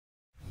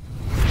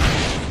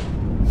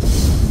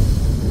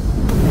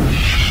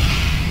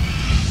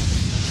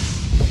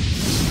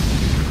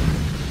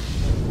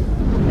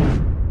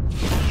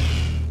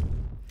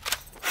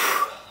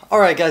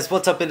Alright guys,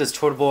 what's up? It is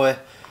Toidleboy.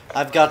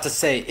 I've got to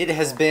say, it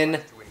has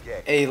been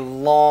a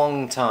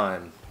long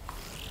time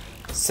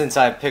since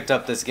I picked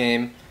up this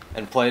game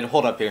and played.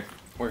 Hold up here.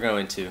 We're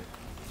going to...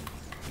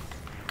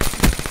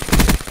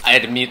 I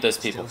had to mute those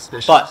people.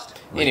 But,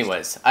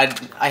 anyways,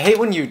 I hate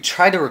when you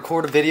try to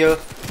record a video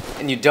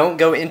and you don't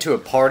go into a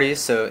party,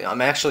 so I'm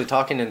actually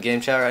talking in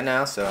game chat right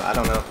now, so I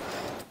don't know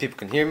if people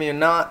can hear me or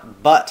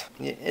not, but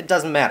it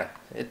doesn't matter.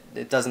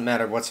 It doesn't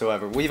matter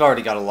whatsoever. We've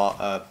already got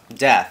a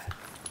death.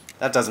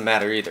 That doesn't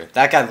matter either.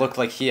 That guy looked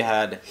like he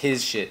had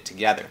his shit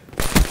together.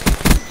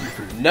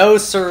 No,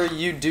 sir,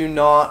 you do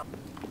not.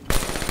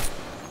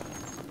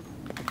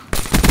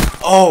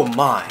 Oh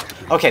my.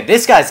 Okay,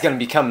 this guy's gonna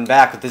be coming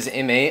back with his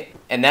M8,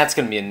 and that's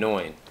gonna be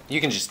annoying. You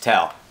can just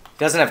tell. He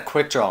doesn't have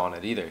quick draw on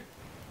it either.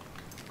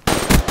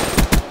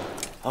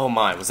 Oh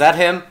my, was that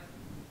him?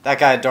 That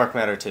guy had dark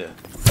matter too.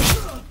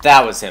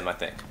 That was him, I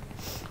think.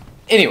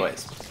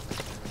 Anyways,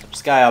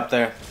 this guy up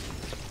there.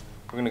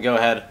 We're gonna go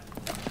ahead,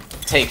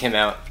 take him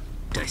out.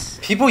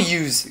 People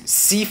use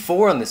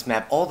C4 on this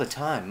map all the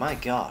time. My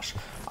gosh.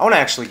 I want to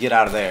actually get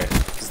out of there,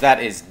 because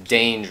that is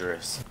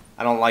dangerous.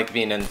 I don't like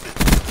being in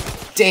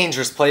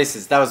dangerous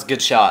places. That was a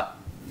good shot.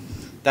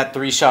 That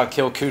 3-shot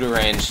kill Kuda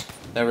range,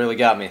 that really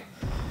got me.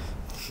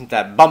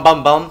 That bum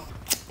bum bum.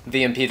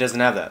 VMP doesn't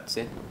have that,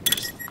 see?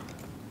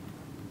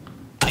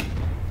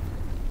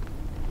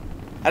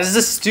 That is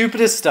the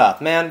stupidest stuff,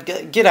 man.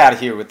 Get out of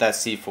here with that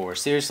C4.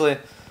 Seriously?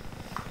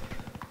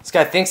 This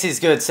guy thinks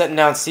he's good, setting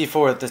down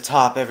C4 at the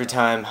top every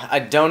time. I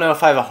don't know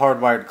if I have a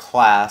hardwired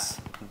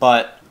class,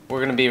 but we're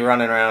going to be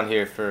running around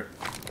here for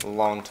a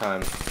long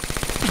time.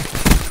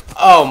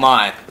 Oh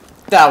my,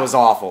 that was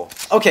awful.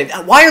 Okay,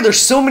 why are there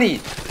so many,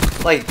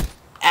 like,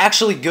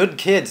 actually good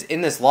kids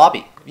in this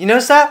lobby? You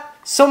notice that?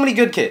 So many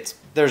good kids.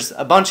 There's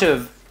a bunch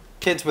of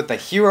kids with the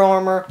hero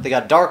armor, they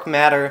got dark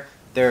matter,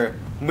 their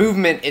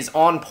movement is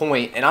on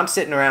point, and I'm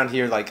sitting around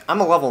here like, I'm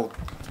a level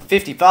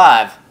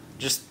 55,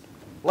 just...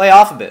 lay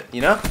off a bit,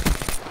 you know?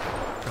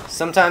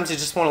 Sometimes you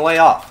just want to lay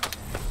off.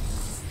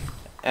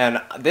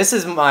 And this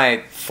is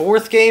my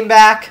 4th game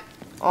back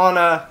on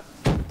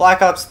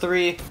Black Ops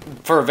 3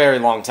 for a very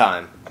long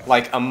time.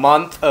 Like a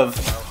month of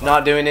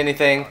not doing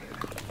anything.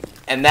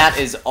 And that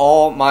is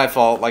all my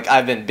fault. Like,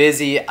 I've been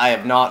busy. I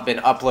have not been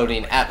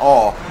uploading at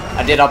all.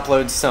 I did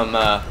upload some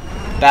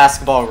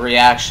basketball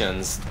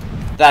reactions.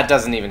 That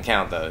doesn't even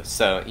count though.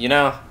 So, you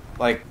know...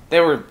 like, they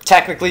were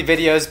technically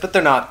videos, but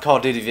they're not Call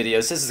of Duty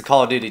videos. This is a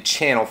Call of Duty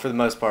channel for the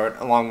most part,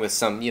 along with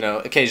some, you know,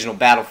 occasional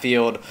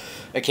Battlefield,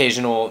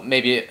 occasional,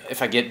 maybe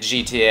if I get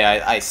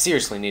GTA, I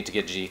seriously need to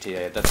get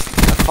GTA. That's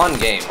a fun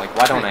game. Like,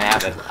 why don't I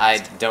have it? I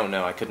don't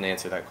know. I couldn't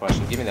answer that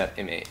question. Give me that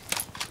M8.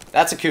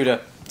 That's a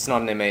Kuda. It's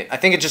not an M8. I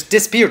think it just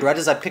disappeared right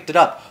as I picked it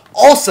up.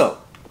 Also,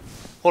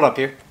 hold up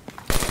here.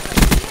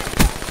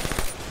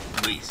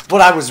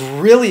 What I was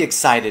really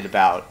excited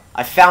about,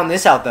 I found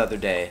this out the other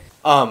day.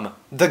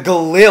 The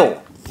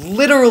Galil,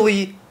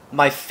 literally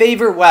my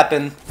favorite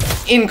weapon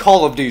in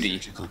Call of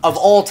Duty of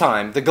all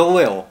time. The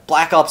Galil,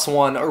 Black Ops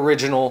 1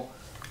 original,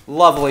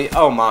 lovely.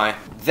 Oh my,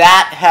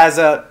 that has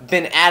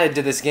been added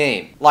to this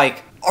game.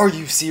 Like, are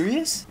you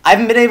serious? I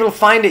haven't been able to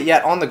find it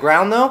yet on the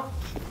ground though,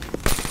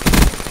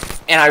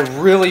 and I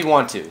really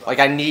want to. Like,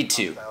 I need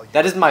to.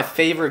 That is my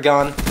favorite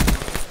gun.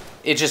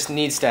 It just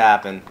needs to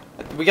happen.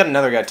 We got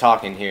another guy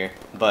talking here,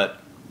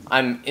 but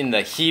I'm in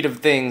the heat of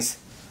things.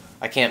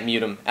 I can't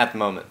mute him at the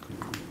moment.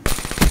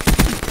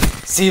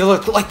 See,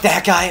 look, like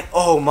that guy.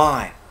 Oh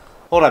my.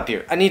 Hold up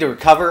here. I need to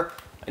recover.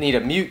 I need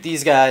to mute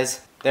these guys.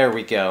 There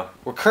we go.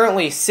 We're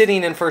currently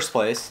sitting in first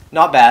place.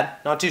 Not bad.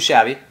 Not too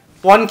shabby.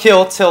 1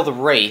 kill till the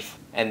Wraith.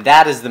 And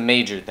that is the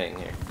major thing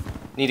here.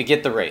 Need to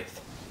get the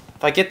Wraith.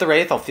 If I get the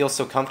Wraith, I'll feel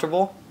so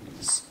comfortable.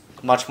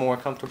 Much more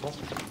comfortable.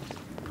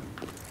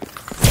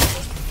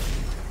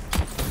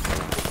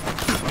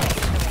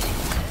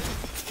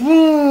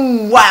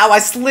 Ooh, wow, I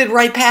slid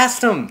right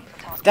past him.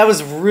 That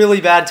was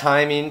really bad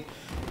timing,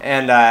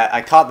 and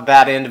I caught the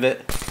bad end of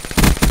it.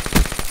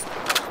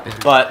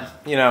 But,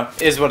 you know,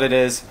 is what it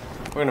is.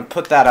 We're going to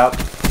put that up.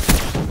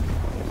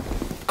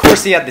 Of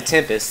course he had the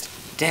Tempest.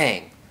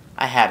 Dang,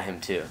 I had him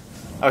too.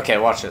 Okay,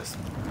 watch this.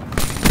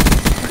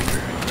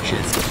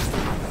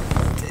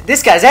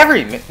 This guy's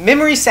every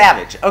Memory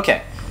Savage.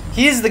 Okay,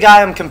 he is the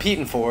guy I'm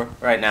competing for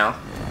right now.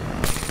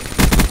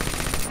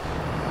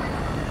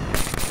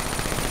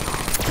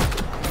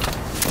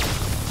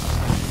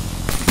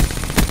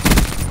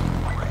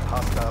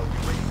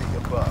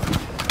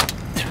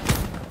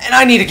 And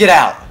I need to get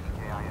out.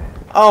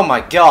 Oh my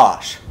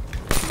gosh.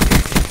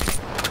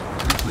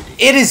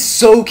 It is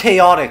so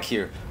chaotic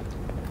here.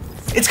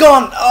 It's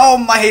gone. Oh,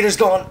 my hater's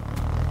gone.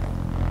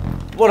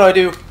 What do I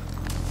do?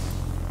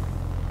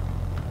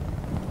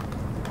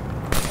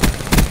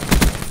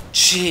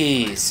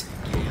 Jeez.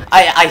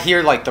 I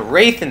hear like the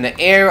Wraith in the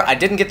air. I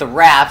didn't get the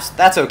wraps.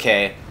 That's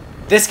okay.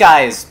 This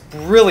guy is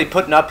really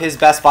putting up his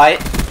best fight.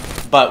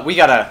 But we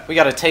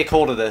gotta take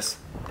hold of this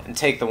and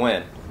take the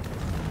win.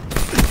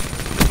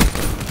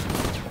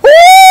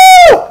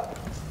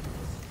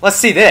 Let's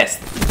see this.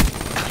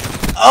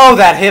 Oh,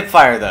 that hip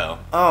fire though.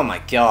 Oh my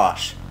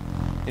gosh.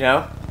 You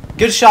know,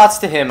 good shots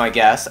to him, I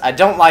guess. I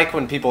don't like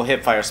when people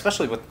hip fire,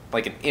 especially with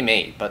like an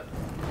M8, but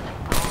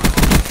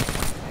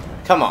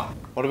come on.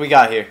 What do we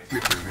got here?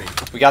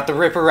 We got the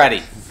Ripper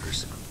ready.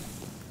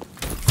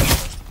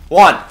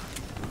 1.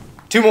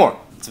 2 more.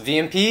 It's a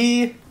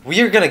VMP.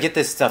 We are gonna get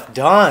this stuff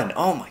done.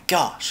 Oh my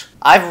gosh.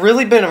 I've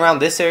really been around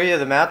this area of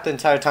the map the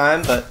entire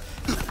time, but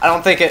I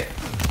don't think it...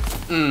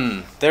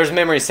 There's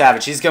Memory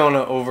Savage. He's going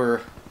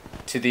over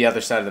to the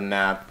other side of the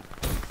map.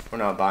 We're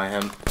not by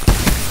him.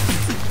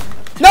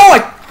 No!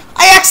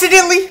 I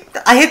accidentally...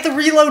 I hit the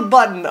reload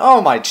button.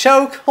 Oh my,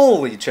 choke.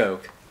 Holy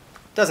choke.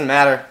 Doesn't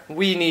matter.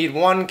 We need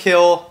 1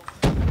 kill.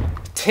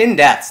 10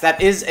 deaths.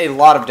 That is a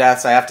lot of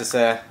deaths, I have to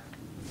say.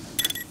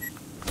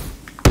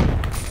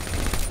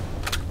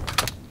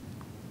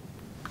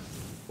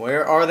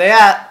 Where are they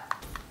at?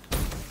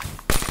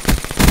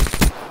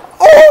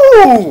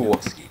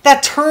 Oh!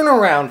 That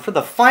turnaround for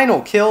the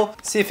final kill.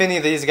 See if any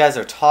of these guys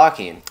are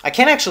talking. I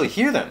can't actually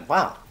hear them.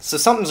 Wow. So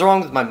something's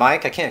wrong with my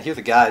mic. I can't hear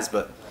the guys,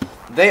 but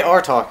they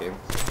are talking.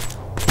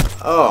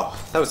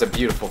 Oh, that was a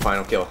beautiful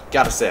final kill.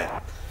 Gotta say.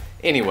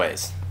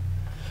 Anyways.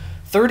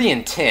 30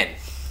 and 10.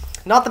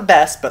 Not the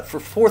best, but for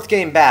 4th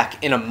game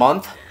back in a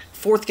month.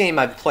 4th game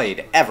I've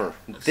played ever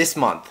this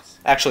month.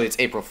 Actually, it's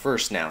April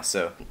 1st now,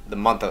 so the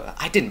month of...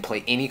 I didn't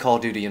play any Call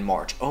of Duty in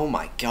March. Oh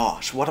my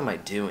gosh, what am I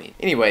doing?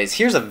 Anyways,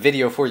 here's a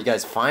video for you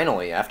guys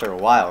finally, after a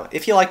while.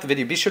 If you like the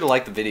video, be sure to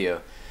like the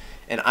video.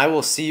 And I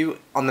will see you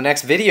on the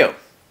next video.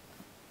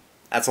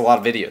 That's a lot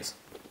of videos.